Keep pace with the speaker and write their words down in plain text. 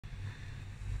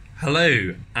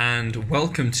Hello, and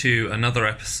welcome to another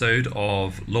episode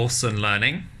of Lawson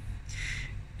Learning.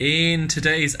 In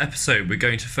today's episode, we're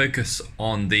going to focus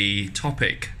on the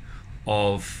topic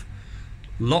of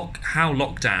how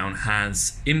lockdown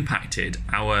has impacted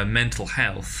our mental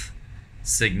health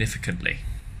significantly.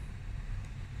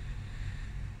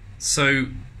 So,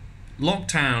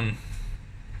 lockdown,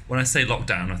 when I say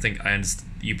lockdown, I think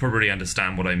you probably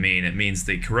understand what I mean. It means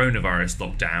the coronavirus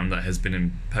lockdown that has been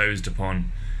imposed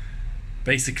upon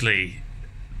basically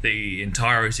the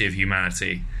entirety of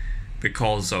humanity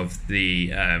because of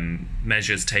the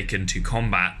measures taken to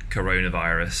combat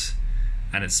coronavirus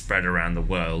and its spread around the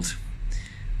world.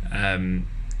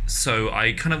 So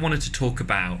I kind of wanted to talk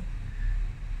about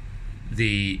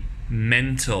the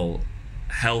mental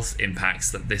health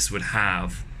impacts that this would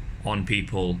have on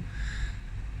people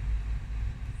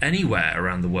anywhere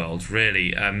around the world,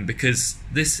 really, because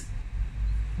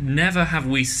never have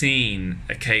we seen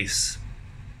a case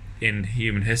in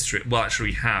human history. Well, actually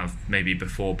we have maybe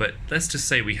before, but let's just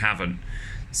say we haven't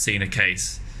seen a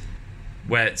case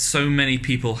where so many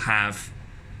people have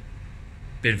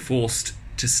been forced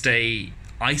to stay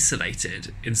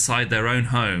isolated inside their own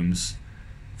homes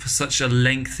for such a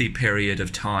lengthy period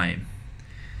of time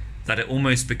that it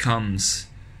almost becomes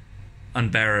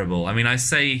unbearable. I mean, I'm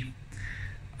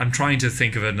trying to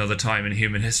think of another time in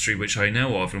human history which I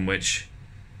know of in which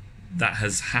that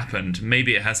has happened.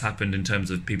 Maybe it has happened in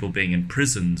terms of people being in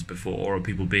prisons before, or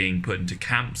people being put into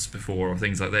camps before, or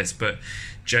things like this, but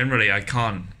generally I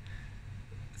can't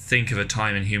think of a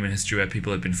time in human history where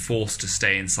people have been forced to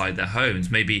stay inside their homes.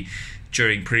 Maybe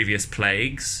during previous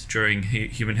plagues during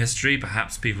human history,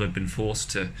 perhaps people have been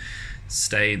forced to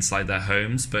stay inside their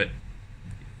homes, but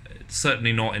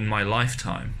certainly not in my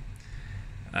lifetime.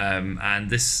 And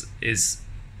this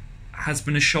has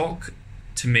been a shock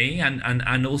to me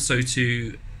and also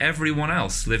to everyone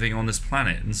else living on this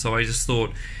planet. And so I just thought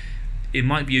it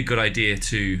might be a good idea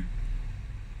to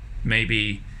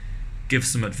maybe give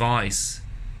some advice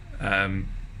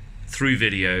through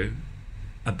video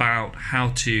about how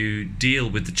to deal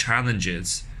with the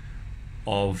challenges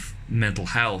of mental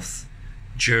health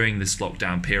during this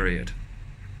lockdown period.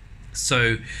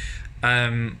 So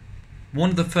one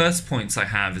of the first points I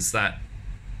have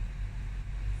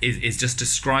is just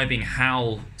describing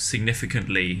how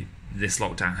significantly this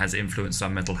lockdown has influenced our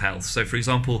mental health. So, for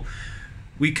example,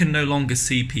 we can no longer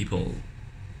see people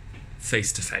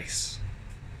face to face.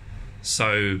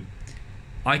 So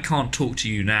I can't talk to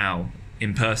you now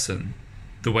in person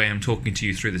the way I'm talking to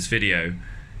you through this video.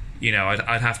 You know,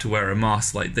 I'd have to wear a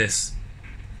mask like this,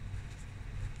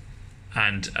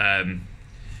 and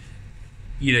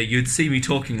you'd see me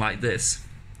talking like this,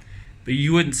 but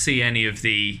you wouldn't see any of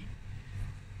the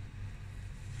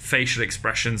facial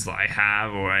expressions that I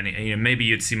have, or any, maybe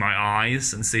you'd see my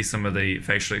eyes and see some of the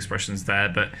facial expressions there,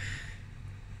 but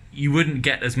you wouldn't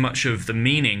get as much of the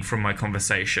meaning from my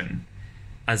conversation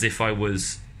as if I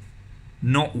was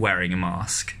not wearing a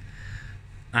mask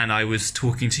and I was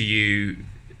talking to you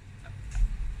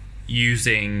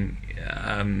using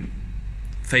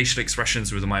facial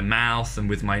expressions with my mouth and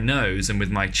with my nose and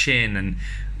with my chin and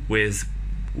with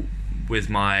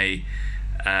my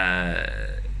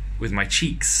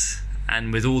cheeks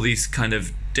and with all these kind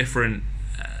of different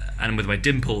and with my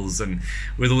dimples and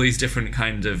with all these different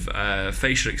kind of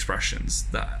facial expressions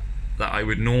that I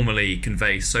would normally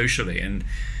convey socially. And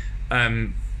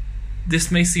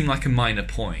this may seem like a minor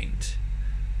point,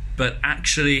 but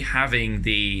actually having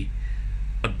the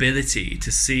ability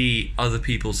to see other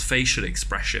people's facial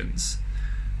expressions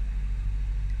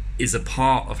is a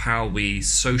part of how we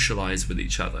socialize with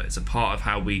each other. It's a part of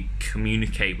how we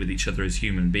communicate with each other as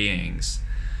human beings.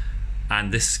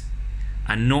 And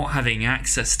not having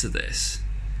access to this,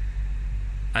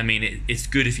 I mean, it's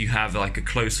good if you have like a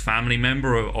close family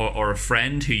member or a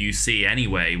friend who you see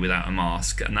anyway without a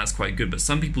mask, and that's quite good. But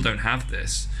some people don't have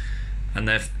this, and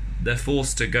they're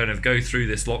forced to go through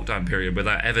this lockdown period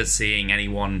without ever seeing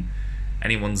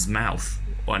anyone's mouth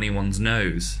or anyone's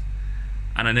nose.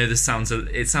 And I know it sounds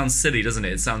silly, doesn't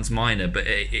it? It sounds minor, but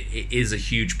it is a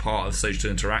huge part of social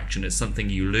interaction. It's something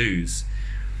you lose.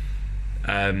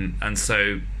 And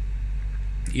so,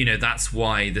 that's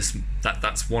why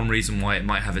that's one reason why it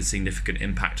might have a significant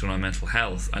impact on our mental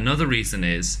health. Another reason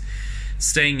is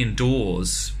staying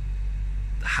indoors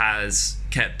has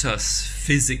kept us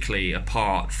physically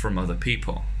apart from other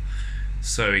people.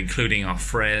 So including our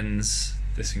friends,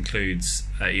 this includes,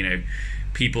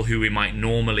 people who we might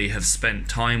normally have spent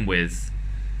time with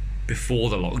before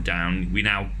the lockdown, we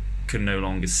now can no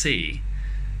longer see.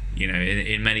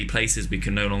 In many places we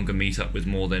can no longer meet up with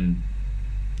more than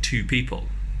 2 people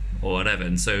or whatever.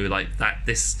 And so like that,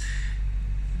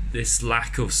 this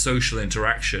lack of social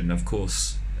interaction, of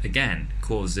course, again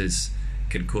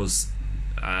can cause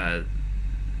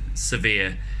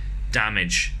severe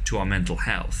damage to our mental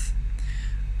health.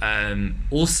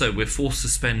 Also, we're forced to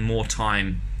spend more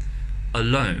time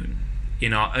alone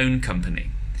in our own company.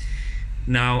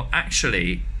 Now,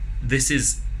 actually, this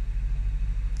is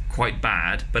quite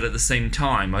bad, but at the same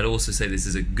time, I'd also say this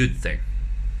is a good thing,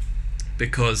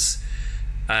 because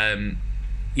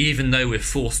even though we're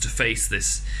forced to face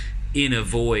this inner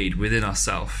void within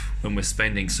ourselves when we're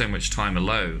spending so much time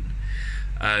alone,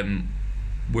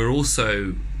 we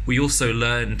also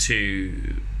learn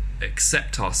to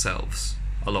accept ourselves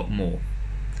a lot more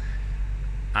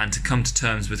and to come to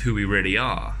terms with who we really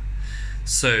are.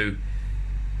 So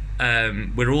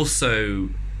we're also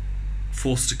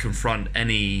forced to confront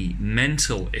any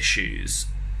mental issues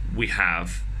we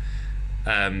have,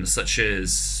 such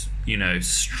as, you know,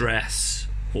 stress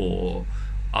or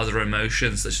other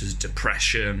emotions such as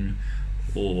depression,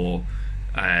 or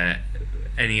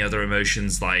any other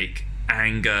emotions like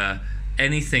anger,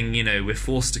 anything, you know, we're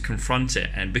forced to confront it.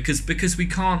 And because we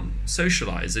can't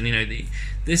socialize, and you know,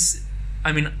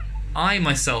 I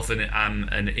myself am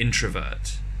an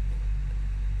introvert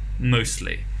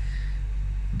mostly,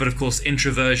 but of course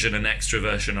introversion and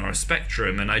extroversion are a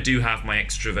spectrum, and I do have my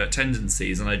extrovert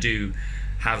tendencies, and I do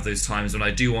have those times when I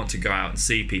do want to go out and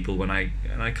see people when I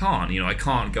can't. You know, I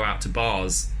can't go out to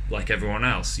bars like everyone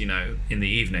else, you know, in the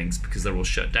evenings, because they're all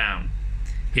shut down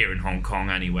here in Hong Kong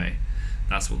anyway.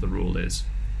 That's what the rule is,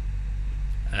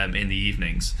 in the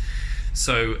evenings.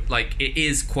 So like, it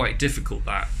is quite difficult,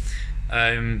 that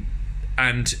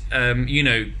you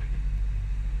know,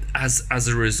 as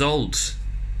a result,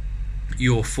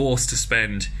 you're forced to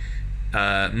spend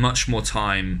much more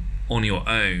time on your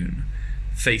own,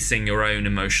 facing your own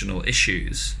emotional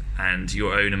issues and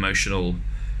your own emotional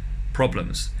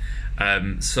problems.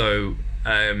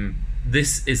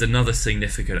 This is another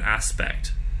significant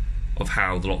aspect of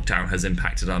how the lockdown has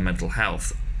impacted our mental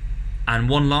health. And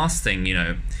one last thing, you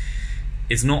know,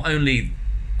 is not only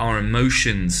our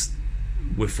emotions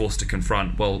we're forced to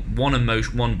confront. Well,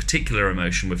 one particular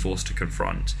emotion we're forced to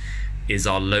confront is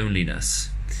our loneliness.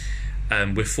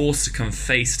 We're forced to come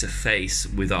face to face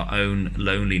with our own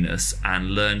loneliness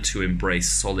and learn to embrace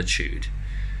solitude.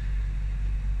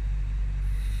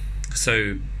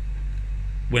 So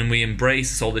when we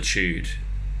embrace solitude,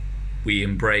 we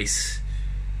embrace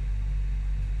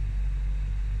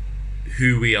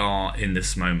who we are in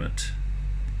this moment,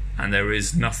 and there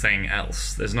is nothing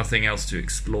else. There's nothing else to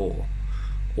explore.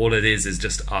 All it is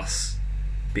just us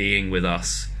being with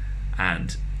us,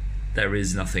 and there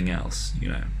is nothing else, you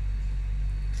know.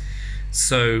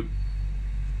 So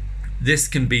this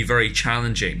can be very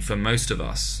challenging for most of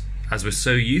us, as we're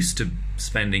so used to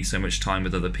spending so much time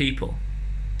with other people.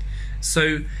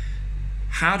 So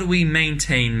how do we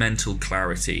maintain mental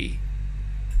clarity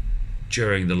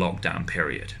during the lockdown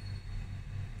period?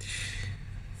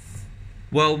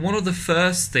 Well, one of the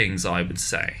first things I would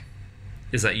say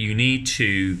is that you need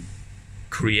to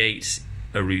create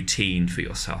a routine for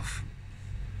yourself.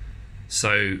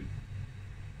 So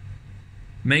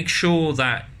make sure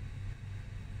that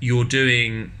you're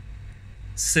doing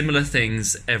similar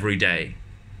things every day,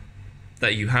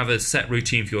 that you have a set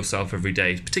routine for yourself every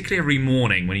day, particularly every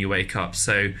morning when you wake up.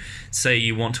 So say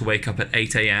you want to wake up at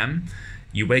 8 a.m,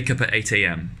 you wake up at 8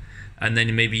 a.m, and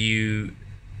then maybe you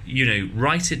know,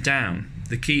 write it down.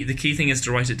 The key thing is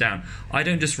to write it down. I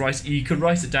don't just write. You could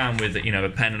write it down with, you know, a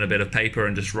pen and a bit of paper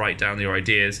and just write down your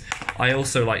ideas. I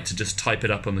also like to just type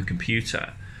it up on the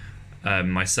computer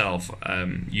myself,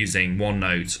 using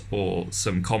OneNote or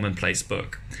some commonplace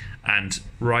book, and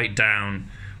write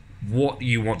down what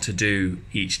you want to do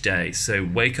each day. So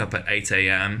wake up at 8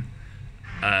 a.m,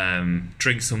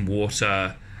 drink some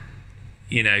water,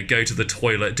 you know, go to the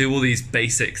toilet, do all these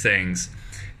basic things,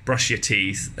 brush your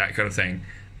teeth, that kind of thing.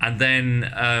 And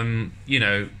then, you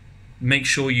know, make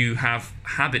sure you have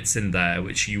habits in there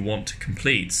which you want to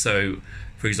complete. So,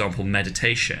 for example,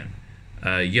 meditation,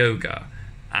 yoga,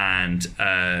 and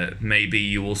maybe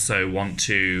you also want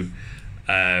to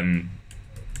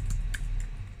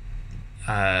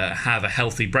have a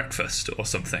healthy breakfast or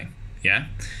something, yeah?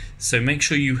 So make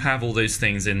sure you have all those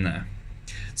things in there.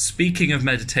 Speaking of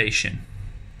meditation,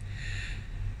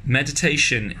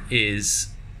 meditation is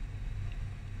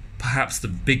perhaps the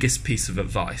biggest piece of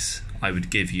advice I would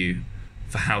give you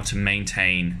for how to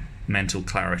maintain mental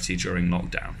clarity during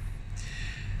lockdown.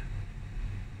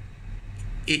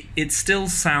 It still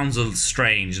sounds a little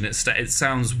strange, and it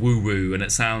sounds woo-woo, and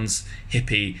it sounds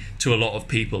hippie to a lot of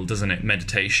people, doesn't it?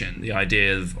 Meditation, the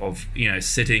idea of you know,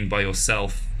 sitting by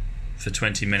yourself for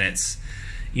 20 minutes.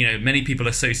 You know, many people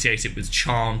associate it with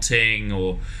chanting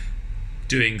or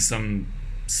doing some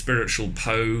spiritual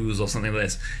pose or something like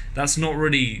this. That's not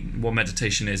really what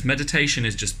meditation is. Meditation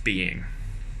is just being.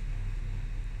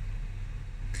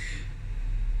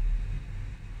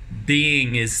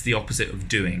 Being is the opposite of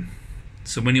doing.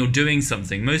 So when you're doing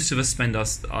something, most of us spend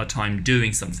our time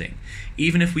doing something.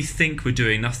 Even if we think we're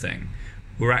doing nothing,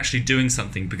 we're actually doing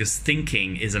something, because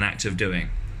thinking is an act of doing.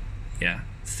 Yeah,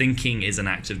 thinking is an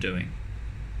act of doing.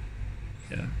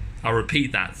 Yeah, I'll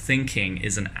repeat that. Thinking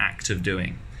is an act of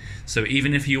doing. So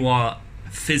even if you are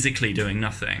physically doing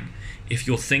nothing, if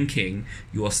you're thinking,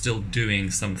 you are still doing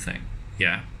something.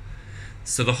 Yeah.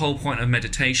 So the whole point of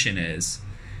meditation is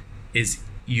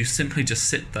you simply just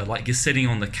sit there like you're sitting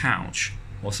on the couch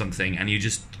or something, and you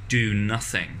just do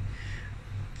nothing.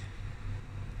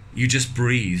 You just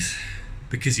breathe,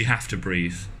 because you have to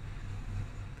breathe.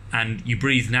 And you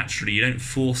breathe naturally. You don't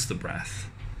force the breath.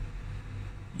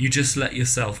 You just let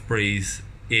yourself breathe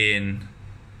in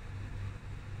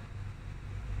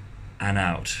and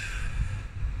out.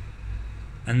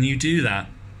 And you do that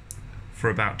for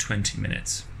about 20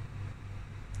 minutes.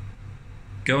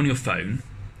 Go on your phone.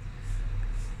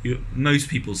 Most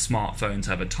people's smartphones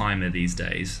have a timer these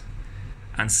days,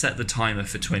 and set the timer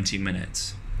for 20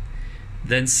 minutes.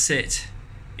 Then sit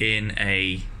in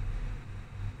it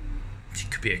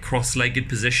could be a cross-legged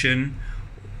position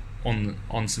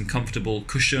on some comfortable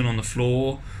cushion on the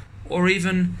floor, or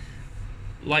even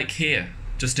like here,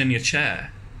 just in your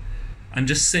chair, and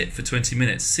just sit for 20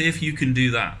 minutes. See if you can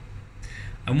do that.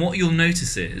 And what you'll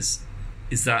notice is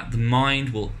that the mind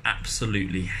will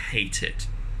absolutely hate it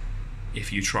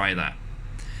if you try that.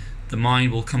 The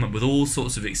mind will come up with all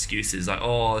sorts of excuses, like,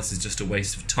 oh, this is just a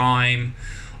waste of time,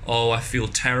 oh, I feel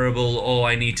terrible, oh,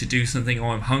 I need to do something, oh,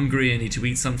 I'm hungry, I need to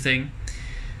eat something.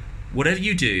 Whatever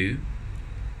you do,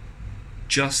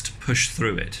 just push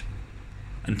through it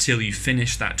until you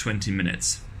finish that 20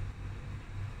 minutes.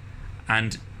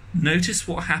 And notice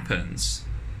what happens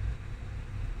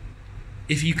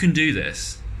if you can do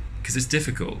this, because it's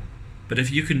difficult, but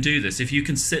if you can do this, if you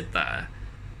can sit there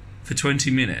for 20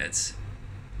 minutes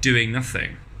doing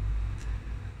nothing,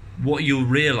 what you'll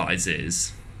realize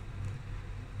is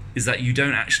that you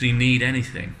don't actually need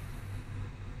anything.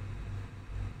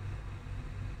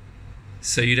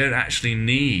 So you don't actually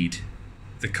need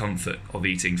the comfort of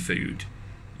eating food.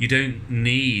 You don't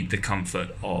need the comfort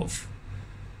of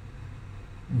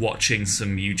watching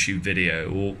some YouTube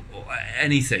video or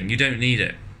anything. You don't need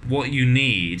it. What you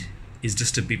need is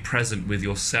just to be present with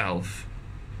yourself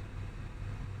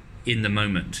in the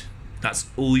moment. That's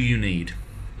all you need.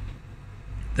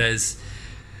 There's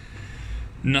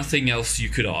nothing else you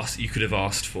could have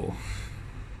asked for.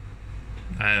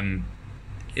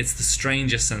 It's the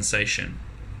strangest sensation.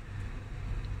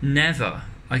 Never,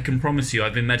 I can promise you,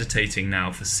 I've been meditating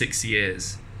now for 6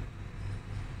 years,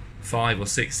 5 or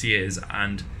 6 years,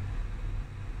 and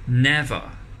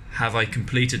never have I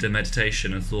completed a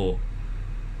meditation and thought,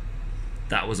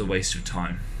 that was a waste of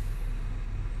time.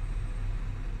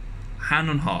 Hand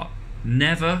on heart,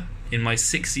 never in my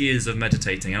 6 years of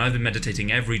meditating, and I've been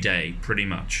meditating every day pretty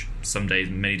much. Some days,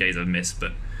 many days I've missed,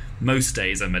 but most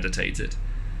days I've meditated.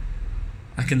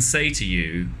 I can say to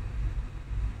you,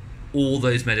 all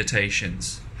those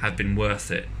meditations have been worth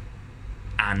it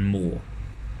and more.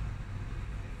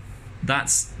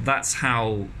 That's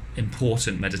how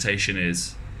important meditation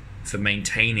is for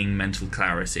maintaining mental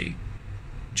clarity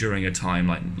during a time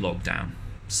like lockdown.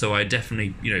 So I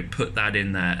definitely, put that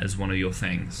in there as one of your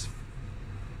things.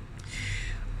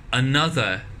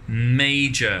 Another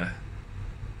major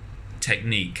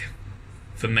technique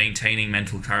for maintaining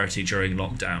mental clarity during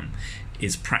lockdown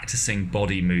is practicing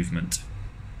body movement.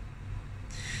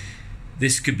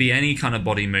 This could be any kind of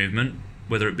body movement,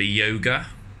 whether it be yoga,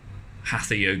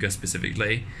 hatha yoga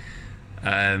specifically,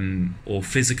 or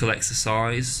physical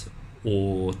exercise,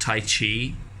 or tai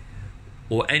chi,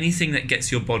 or anything that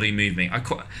gets your body moving. I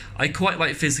quite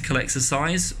like physical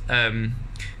exercise.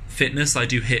 Fitness, I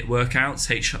do HIIT workouts,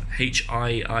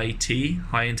 HIIT,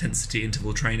 high intensity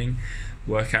interval training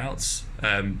workouts.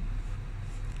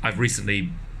 I've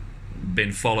recently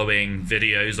been following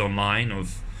videos online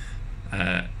of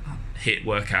HIIT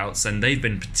workouts, and they've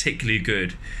been particularly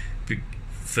good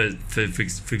for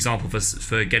example,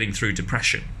 for getting through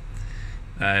depression.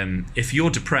 If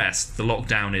you're depressed, the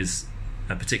lockdown is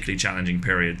a particularly challenging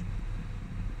period,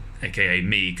 aka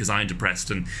me, because I'm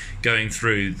depressed, and going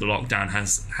through the lockdown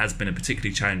has been a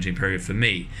particularly challenging period for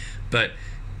me. But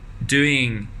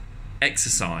doing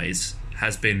exercise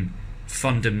has been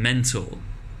fundamental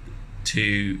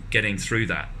to getting through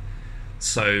that.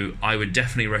 So I would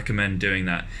definitely recommend doing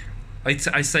that.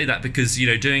 I say that because,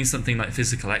 doing something like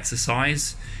physical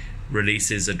exercise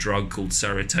releases a drug called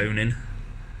serotonin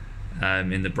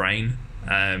in the brain,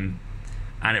 and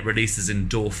it releases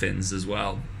endorphins as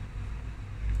well.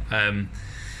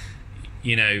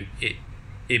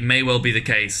 It may well be the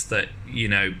case that,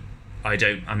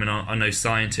 I'm no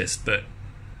scientist, but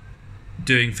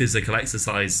doing physical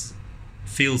exercise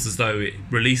feels as though it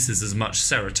releases as much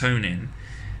serotonin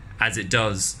as it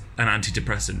does an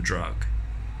antidepressant drug.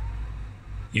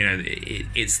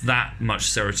 It's that much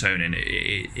serotonin.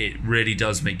 It really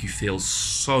does make you feel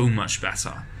so much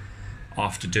better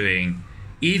after doing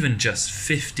even just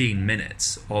 15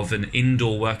 minutes of an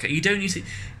indoor workout. You don't need to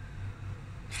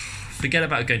forget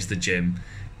about going to the gym.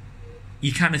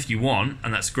 You can if you want,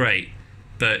 and that's great,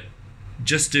 but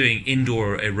just doing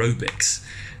indoor aerobics,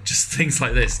 just things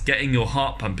like this, getting your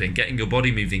heart pumping, getting your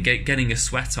body moving, getting a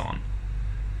sweat on,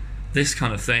 this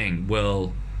kind of thing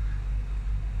will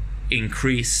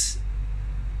increase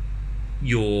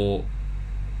your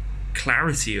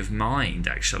clarity of mind,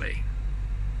 actually.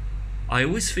 I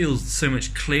always feel so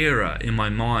much clearer in my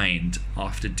mind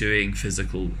after doing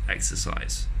physical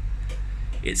exercise.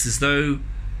 It's as though,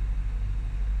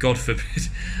 God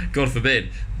forbid,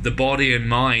 the body and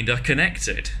mind are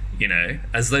connected,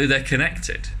 as though they're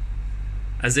connected.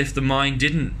 As if the mind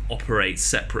didn't operate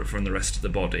separate from the rest of the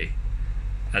body,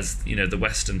 as, the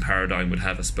Western paradigm would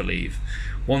have us believe.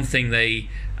 One thing they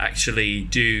actually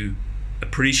do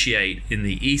appreciate in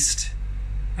the East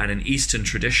and in Eastern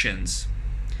traditions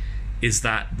is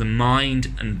that the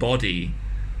mind and body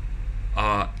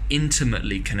are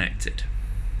intimately connected.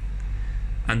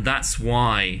 And that's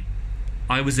why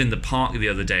I was in the park the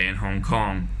other day in Hong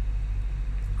Kong,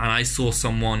 and I saw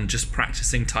someone just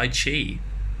practicing Tai Chi,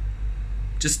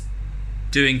 just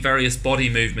doing various body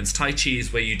movements. Tai Chi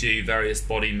is where you do various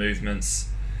body movements.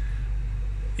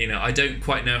 I don't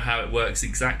quite know how it works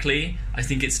exactly. I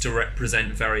think it's to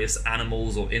represent various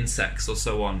animals or insects or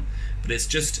so on, but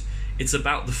it's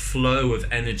about the flow of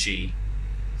energy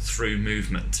through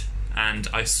movement. And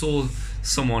I saw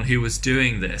someone who was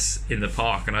doing this in the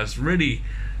park, and I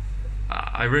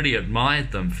really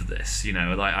admired them for this.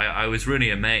 I was really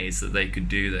amazed that they could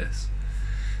do this.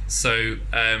 So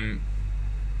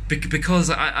because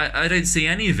I don't see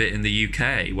any of it in the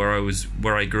UK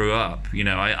where I grew up.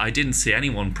 I didn't see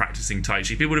anyone practicing Tai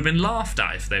Chi. People would have been laughed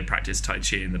at if they practiced Tai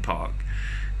Chi in the park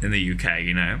in the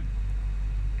UK.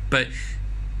 But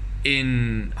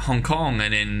in Hong Kong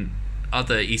and in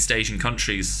other East Asian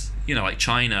countries, like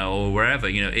China or wherever,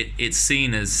 it's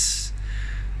seen as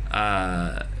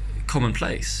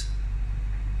commonplace.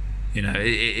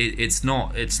 It's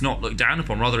not looked down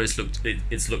upon. Rather, it's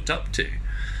looked up to.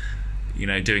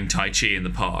 Doing Tai Chi in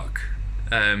the park,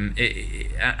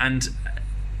 and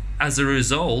as a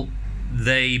result,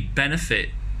 they benefit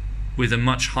with a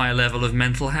much higher level of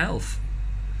mental health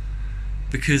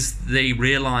because they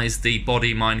realize the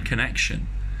body-mind connection,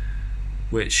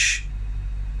 which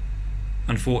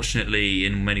unfortunately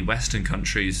in many Western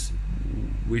countries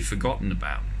we've forgotten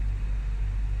about.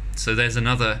 So there's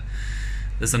another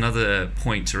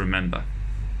point to remember.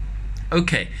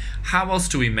 Okay, how else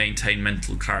do we maintain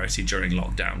mental clarity during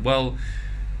lockdown? Well,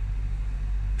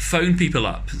 phone people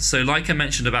up. So like I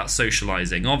mentioned about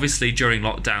socializing, obviously during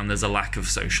lockdown there's a lack of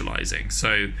socializing.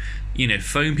 So,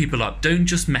 phone people up. Don't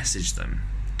just message them.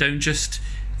 Don't just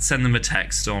send them a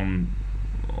text on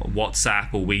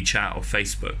WhatsApp or WeChat or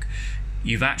Facebook.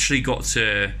 You've actually got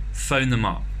to phone them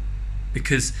up.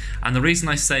 And the reason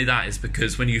I say that is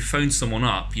because when you phone someone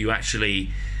up, you actually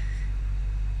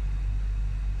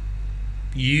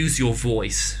use your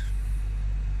voice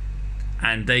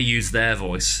and they use their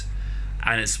voice,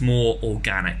 and it's more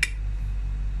organic.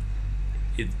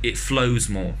 It flows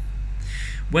more.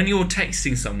 When you're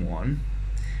texting someone,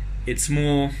 it's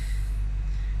more,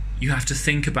 you have to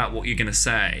think about what you're going to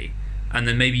say, and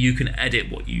then maybe you can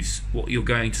edit what you're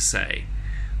going to say,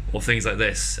 or things like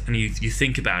this, and you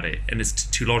think about it, and it's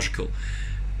too logical.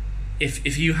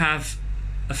 If you have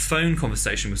a phone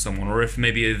conversation with someone, or if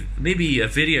maybe a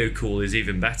video call is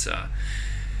even better,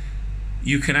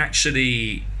 you can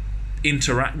actually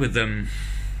interact with them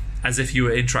as if you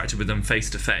were interacting with them face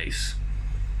to face.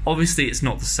 Obviously it's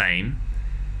not the same,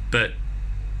 but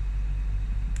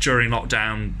during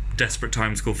lockdown, desperate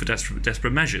times call for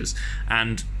desperate measures,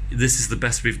 and this is the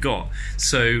best we've got.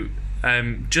 So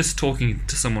just talking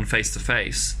to someone face to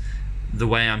face, the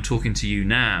way I'm talking to you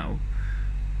now,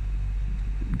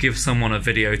 give someone a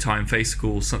video time face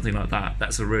call, something like that.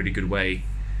 That's a really good way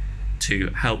to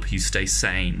help you stay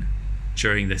sane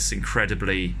during this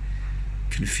incredibly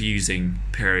confusing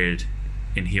period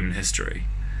in human history.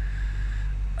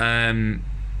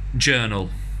 Journal.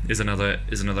 is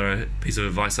another piece of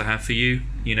advice I have for you.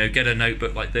 You know, get a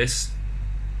notebook like this,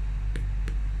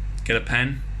 get a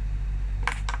pen.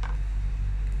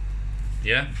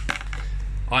 Yeah,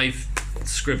 I've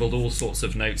scribbled all sorts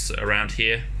of notes around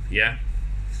here. Yeah,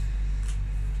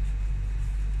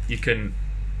 you can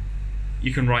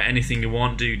write anything you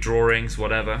want, do drawings,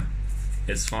 whatever,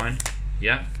 it's fine.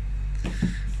 Yeah,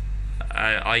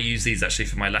 I use these actually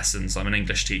for my lessons. I'm an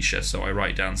English teacher, so I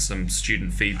write down some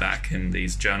student feedback in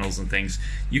these journals and things.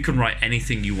 You can write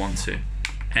anything you want to,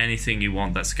 anything you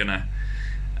want that's gonna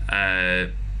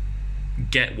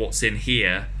get what's in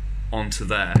here onto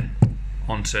there,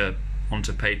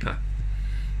 onto paper.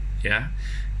 Yeah,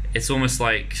 it's almost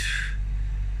like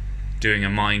doing a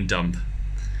mind dump,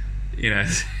 you know,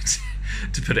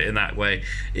 to put it in that way.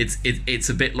 It's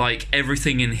a bit like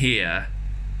everything in here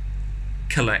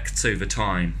collects over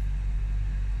time,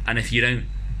 and if you don't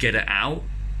get it out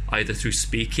either through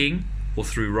speaking or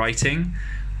through writing,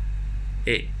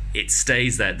 it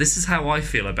stays there. This is how I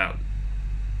feel about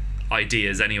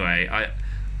ideas anyway.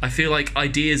 I feel like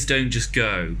ideas don't just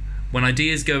go. When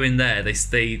ideas go in there,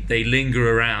 they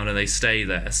linger around and they stay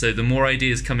there. So the more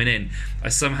ideas coming in, I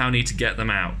somehow need to get them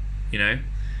out, you know?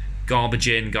 Garbage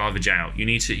in, garbage out. You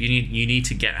need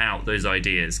to get out those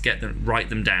ideas, write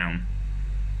them down.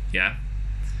 Yeah?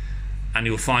 And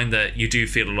you'll find that you do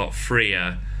feel a lot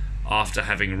freer after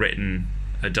having written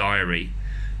a diary.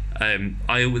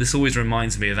 This always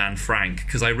reminds me of Anne Frank,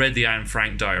 because I read the Anne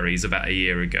Frank diaries about a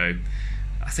year ago.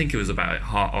 I think it was about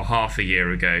half a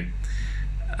year ago.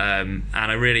 And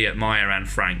I really admire Anne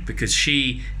Frank because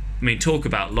talk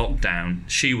about lockdown.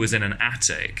 She was in an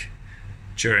attic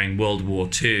during World War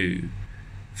II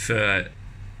for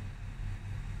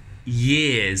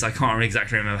years. I can't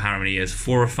exactly remember how many years,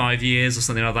 4 or 5 years or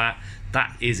something like that.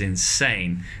 That is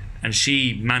insane. And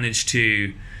she managed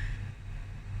to,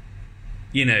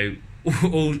 you know,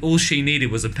 all she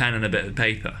needed was a pen and a bit of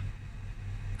paper.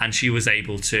 And she was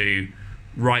able to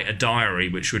write a diary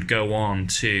which would go on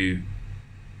to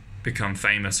become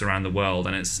famous around the world.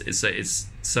 And it's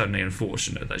certainly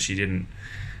unfortunate that she didn't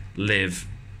live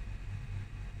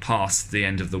past the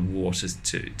end of the war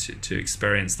to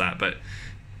experience that. But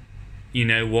you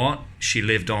know what? She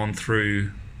lived on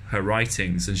through her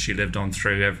writings, and she lived on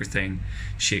through everything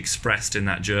she expressed in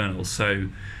that journal. So,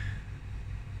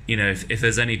 you know, if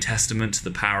there's any testament to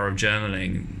the power of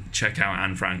journaling, check out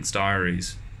Anne Frank's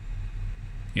diaries,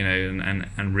 you know,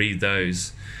 and read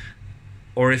those.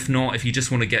 Or if not, if you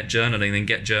just want to get journaling, then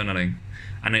get journaling,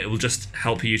 and it will just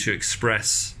help you to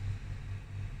express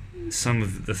some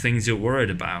of the things you're worried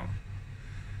about,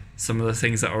 some of the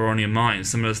things that are on your mind,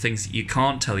 some of the things that you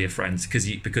can't tell your friends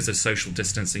because of social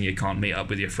distancing. You can't meet up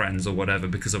with your friends or whatever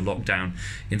because of lockdown.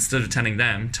 Instead of telling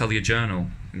them, tell your journal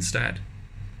instead.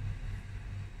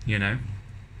 You know,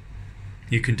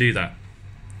 you can do that.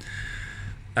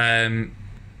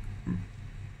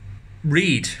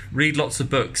 Read lots of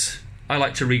books. I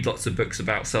like to read lots of books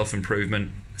about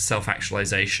self-improvement,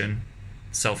 self-actualization,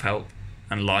 self-help,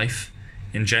 and life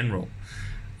in general.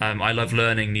 I love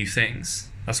learning new things.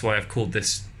 That's why I've called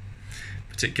this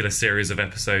particular series of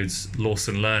episodes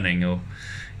Lawson Learning, or,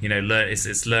 you know,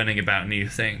 it's learning about new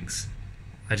things.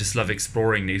 I just love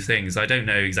exploring new things. I don't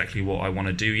know exactly what I want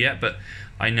to do yet, but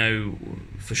I know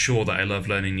for sure that I love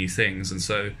learning new things, and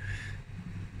so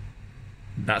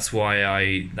that's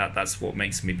why that's what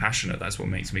makes me passionate. That's what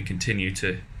makes me continue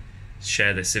to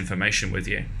share this information with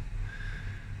you.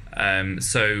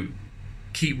 So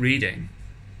keep reading.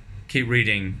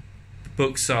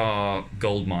 Books are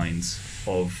gold mines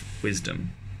of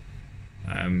wisdom.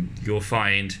 You'll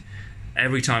find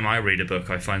every time I read a book,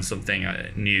 I find something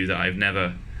new that I'd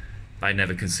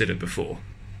never considered before.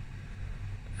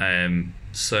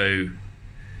 So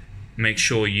make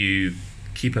sure you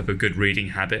keep up a good reading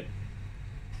habit.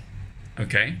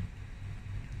 Okay?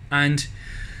 And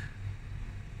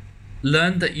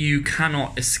learn that you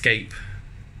cannot escape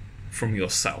from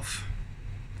yourself,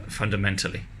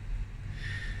 fundamentally.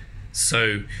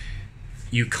 So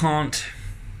you can't.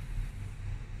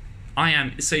 I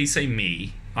am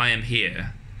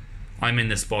here, I'm in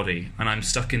this body, and I'm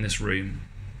stuck in this room.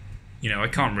 You know, I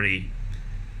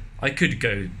could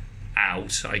go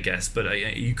out, I guess, but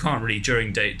you can't really,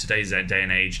 during today's day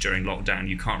and age, during lockdown,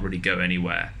 you can't really go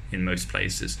anywhere in most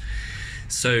places.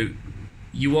 So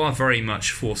you are very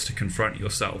much forced to confront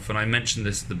yourself, and I mentioned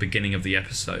this at the beginning of the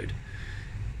episode.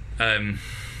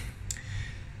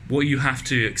 What you have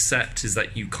to accept is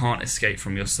that you can't escape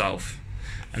from yourself.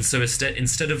 And so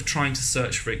instead of trying to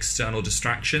search for external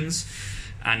distractions,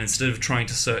 and instead of trying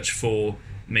to search for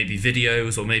maybe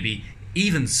videos or maybe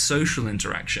even social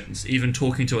interactions, even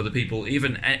talking to other people,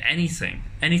 even anything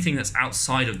that's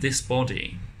outside of this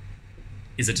body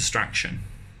is a distraction.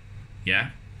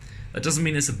 Yeah, that doesn't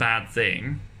mean it's a bad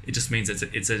thing. It just means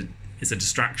it's a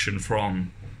distraction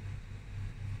from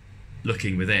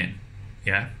looking within.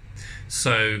 Yeah,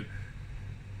 so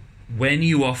when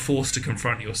you are forced to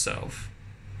confront yourself,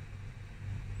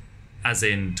 as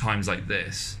in times like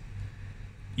this,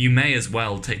 you may as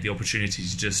well take the opportunity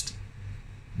to just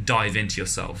dive into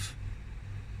yourself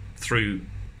through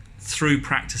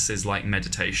practices like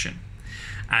meditation.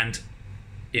 And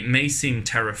it may seem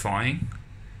terrifying,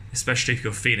 especially if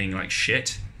you're feeling like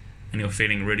shit and you're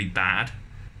feeling really bad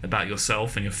about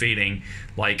yourself, and you're feeling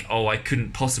like, oh, I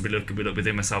couldn't possibly look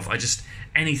within myself. I just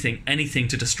anything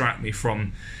to distract me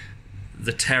from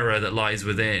the terror that lies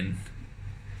within.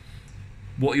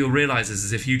 What you'll realize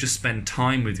is if you just spend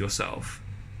time with yourself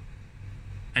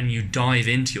and you dive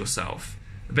into yourself,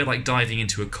 a bit like diving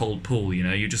into a cold pool, you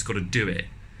know, you just got to do it.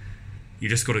 You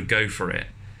just got to go for it.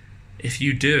 If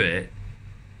you do it,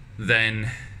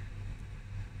 then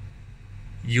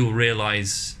you'll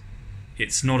realize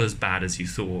it's not as bad as you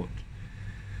thought,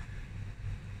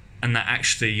 and that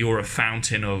actually you're a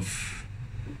fountain of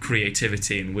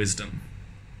creativity and wisdom,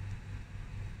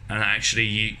 and that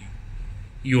actually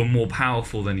you're more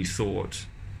powerful than you thought,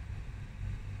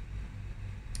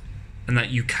 and that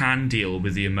you can deal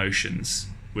with the emotions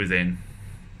within.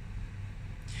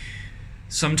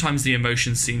 Sometimes the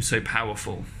emotions seem so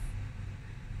powerful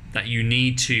that you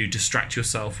need to distract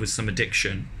yourself with some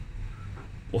addiction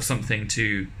or something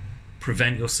to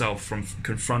prevent yourself from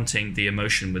confronting the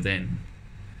emotion within.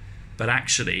 But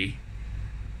actually,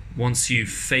 once you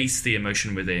face the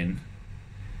emotion within,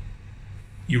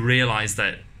 you realize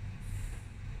that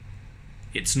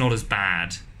it's not as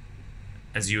bad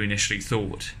as you initially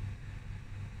thought,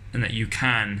 and that you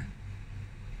can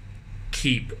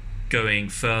keep going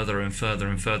further and further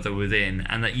and further within,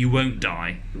 and that you won't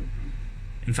die.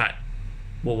 In fact,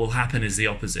 what will happen is the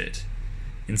opposite.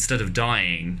 Instead of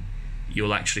dying,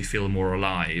 you'll actually feel more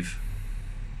alive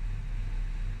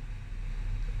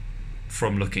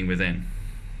from looking within.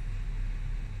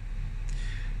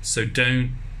 So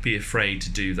don't be afraid to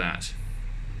do that.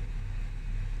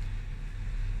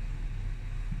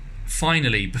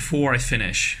 Finally, before I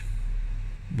finish,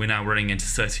 we're now running into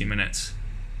 30 minutes.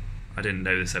 I didn't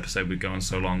know this episode would go on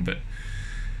so long, but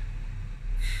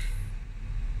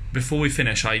before we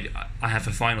finish, I have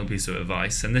a final piece of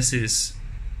advice, and this is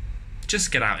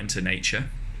just get out into nature.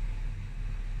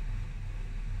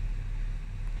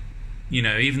 You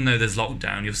know, even though there's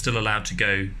lockdown, you're still allowed to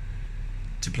go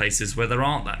to places where there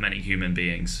aren't that many human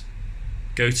beings.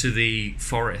 Go to the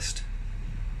forest.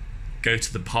 Go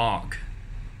to the park.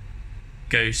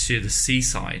 Go to the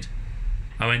seaside.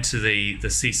 I went to the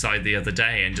seaside the other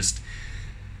day, and just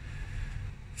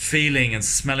feeling and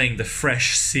smelling the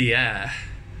fresh sea air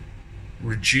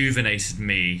rejuvenated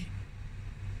me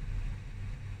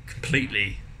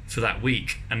completely for that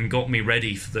week and got me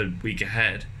ready for the week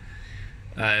ahead.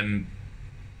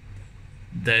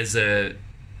 There's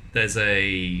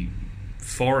a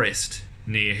forest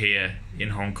near here in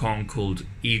Hong Kong called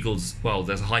Eagles. Well,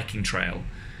 there's a hiking trail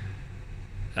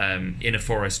in a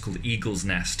forest called Eagle's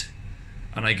Nest,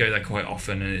 and I go there quite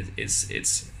often, and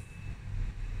it's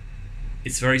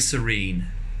very serene,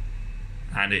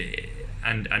 and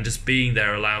just being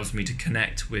there allows me to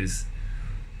connect with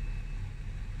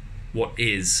what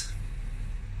is,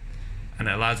 and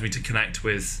it allows me to connect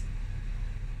with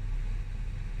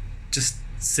just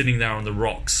sitting there on the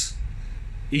rocks,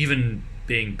 even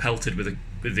being pelted with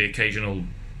the occasional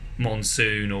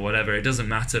monsoon or whatever. It doesn't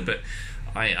matter, but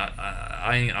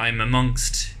I'm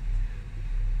amongst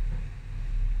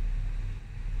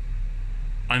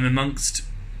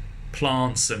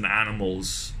plants and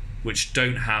animals which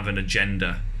don't have an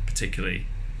agenda particularly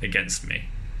against me,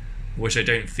 which I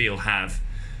don't feel have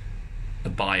a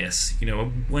bias. You know,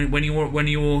 when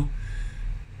you're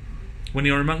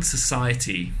amongst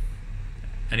society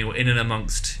and you're in and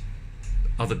amongst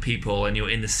other people and you're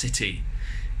in the city,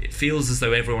 it feels as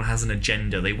though everyone has an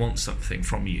agenda. They want something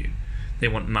from you. They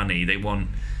want money. They want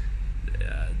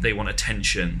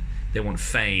attention. They want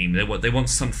fame. They want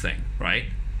something, right?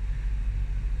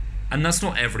 And that's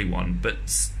not everyone, but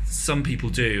some people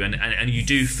do, and you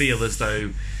do feel as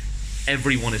though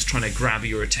everyone is trying to grab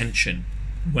your attention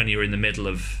when you're in the middle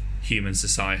of human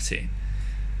society,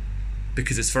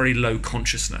 because it's very low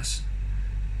consciousness,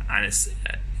 and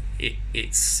it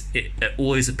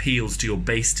always appeals to your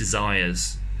base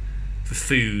desires for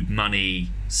food, money,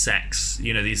 sex,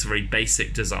 you know, these very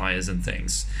basic desires and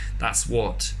things. That's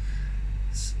what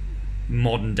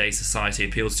modern day society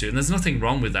appeals to, and there's nothing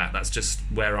wrong with that. That's just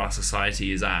where our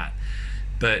society is at.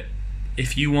 But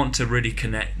if you want to really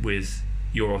connect with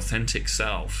your authentic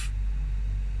self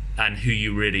and who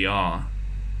you really are,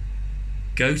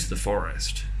 go to the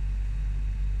forest,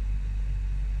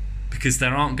 because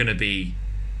there aren't going to be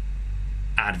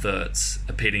adverts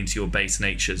appealing to your base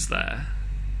natures there.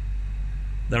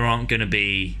 There aren't going to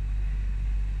be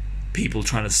people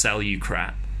trying to sell you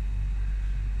crap.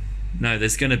 No,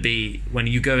 there's going to be, when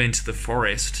you go into the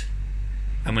forest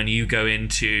and when you go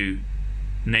into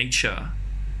nature,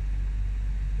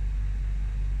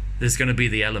 there's going to be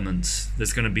the elements.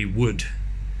 There's going to be wood.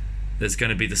 There's going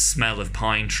to be the smell of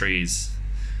pine trees.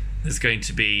 There's going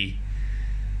to be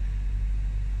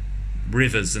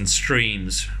rivers and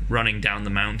streams running down the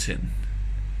mountain.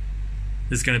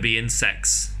 There's going to be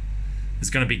insects. There's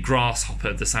going to be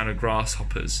the sound of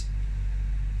grasshoppers.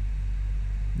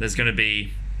 There's going to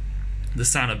be the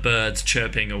sound of birds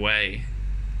chirping away.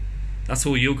 That's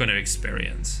all you're going to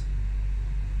experience.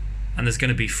 And there's going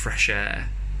to be fresh air,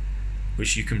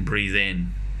 which you can breathe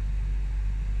in.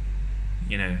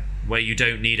 You know, where you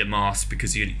don't need a mask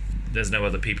because there's no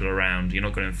other people around. You're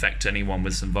not going to infect anyone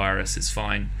with some virus. It's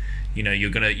fine. You know,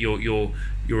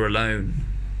 you're alone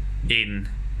in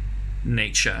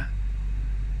nature,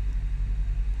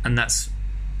 and that's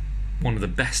one of the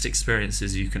best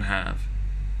experiences you can have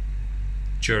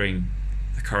during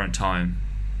the current time.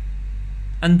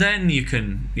 And then you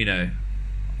can, you know,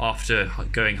 after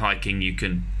going hiking, you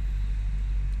can,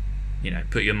 you know,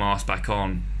 put your mask back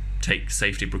on, take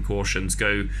safety precautions,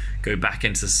 go back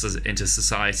into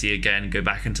society again, go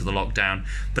back into the lockdown,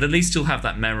 but at least you'll have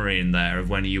that memory in there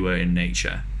of when you were in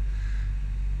nature,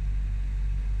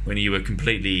 when you were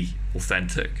completely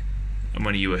authentic, and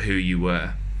when you were who you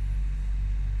were.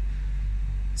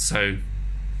 So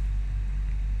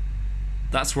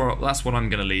that's what I'm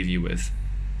going to leave you with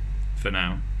for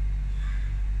now.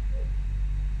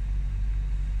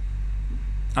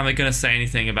 Am I going to say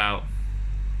anything about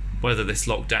whether this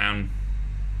lockdown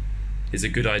is a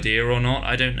good idea or not?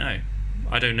 I don't know.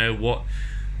 I don't know what.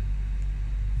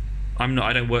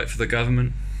 I don't work for the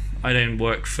government. I don't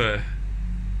work for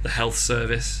the health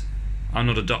service. I'm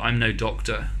no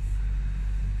doctor.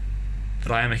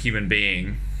 But I am a human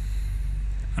being,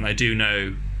 and I do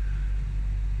know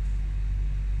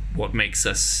what makes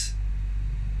us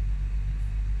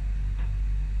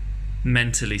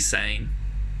mentally sane.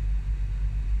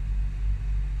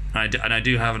 And I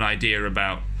do have an idea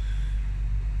about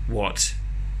what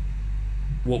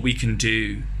we can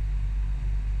do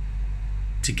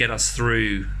to get us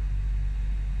through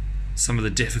some of the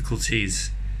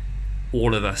difficulties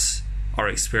all of us are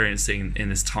experiencing in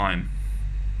this time.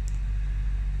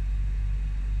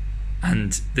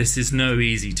 And this is no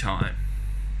easy time.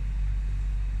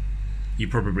 You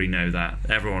probably know that.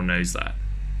 Everyone knows that.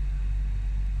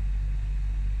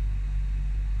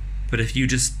 But if you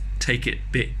just take it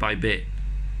bit by bit,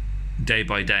 day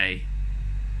by day,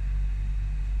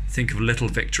 think of little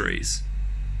victories.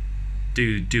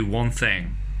 Do one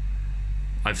thing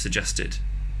I've suggested,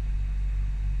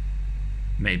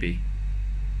 maybe,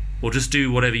 or just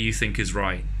do whatever you think is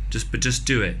right. But just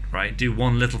do it, right? Do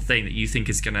one little thing that you think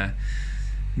is gonna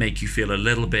make you feel a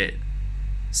little bit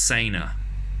saner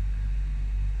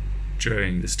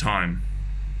during this time,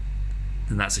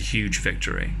 then that's a huge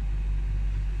victory,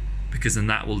 because then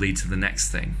that will lead to the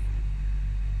next thing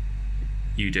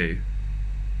you do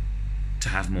to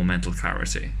have more mental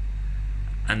clarity,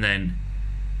 and then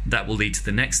that will lead to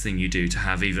the next thing you do to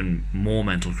have even more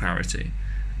mental clarity,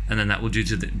 and then that will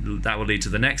lead to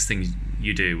the next thing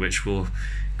you do, which will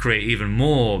create even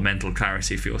more mental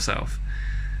clarity for yourself.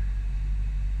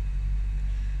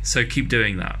 So keep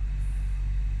doing that,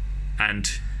 and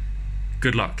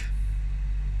good luck.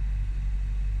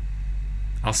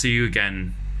 I'll see you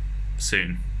again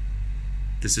soon.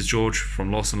 This is George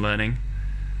from Lawson Learning.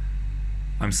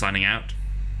 I'm signing out.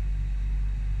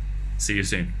 See you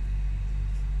soon.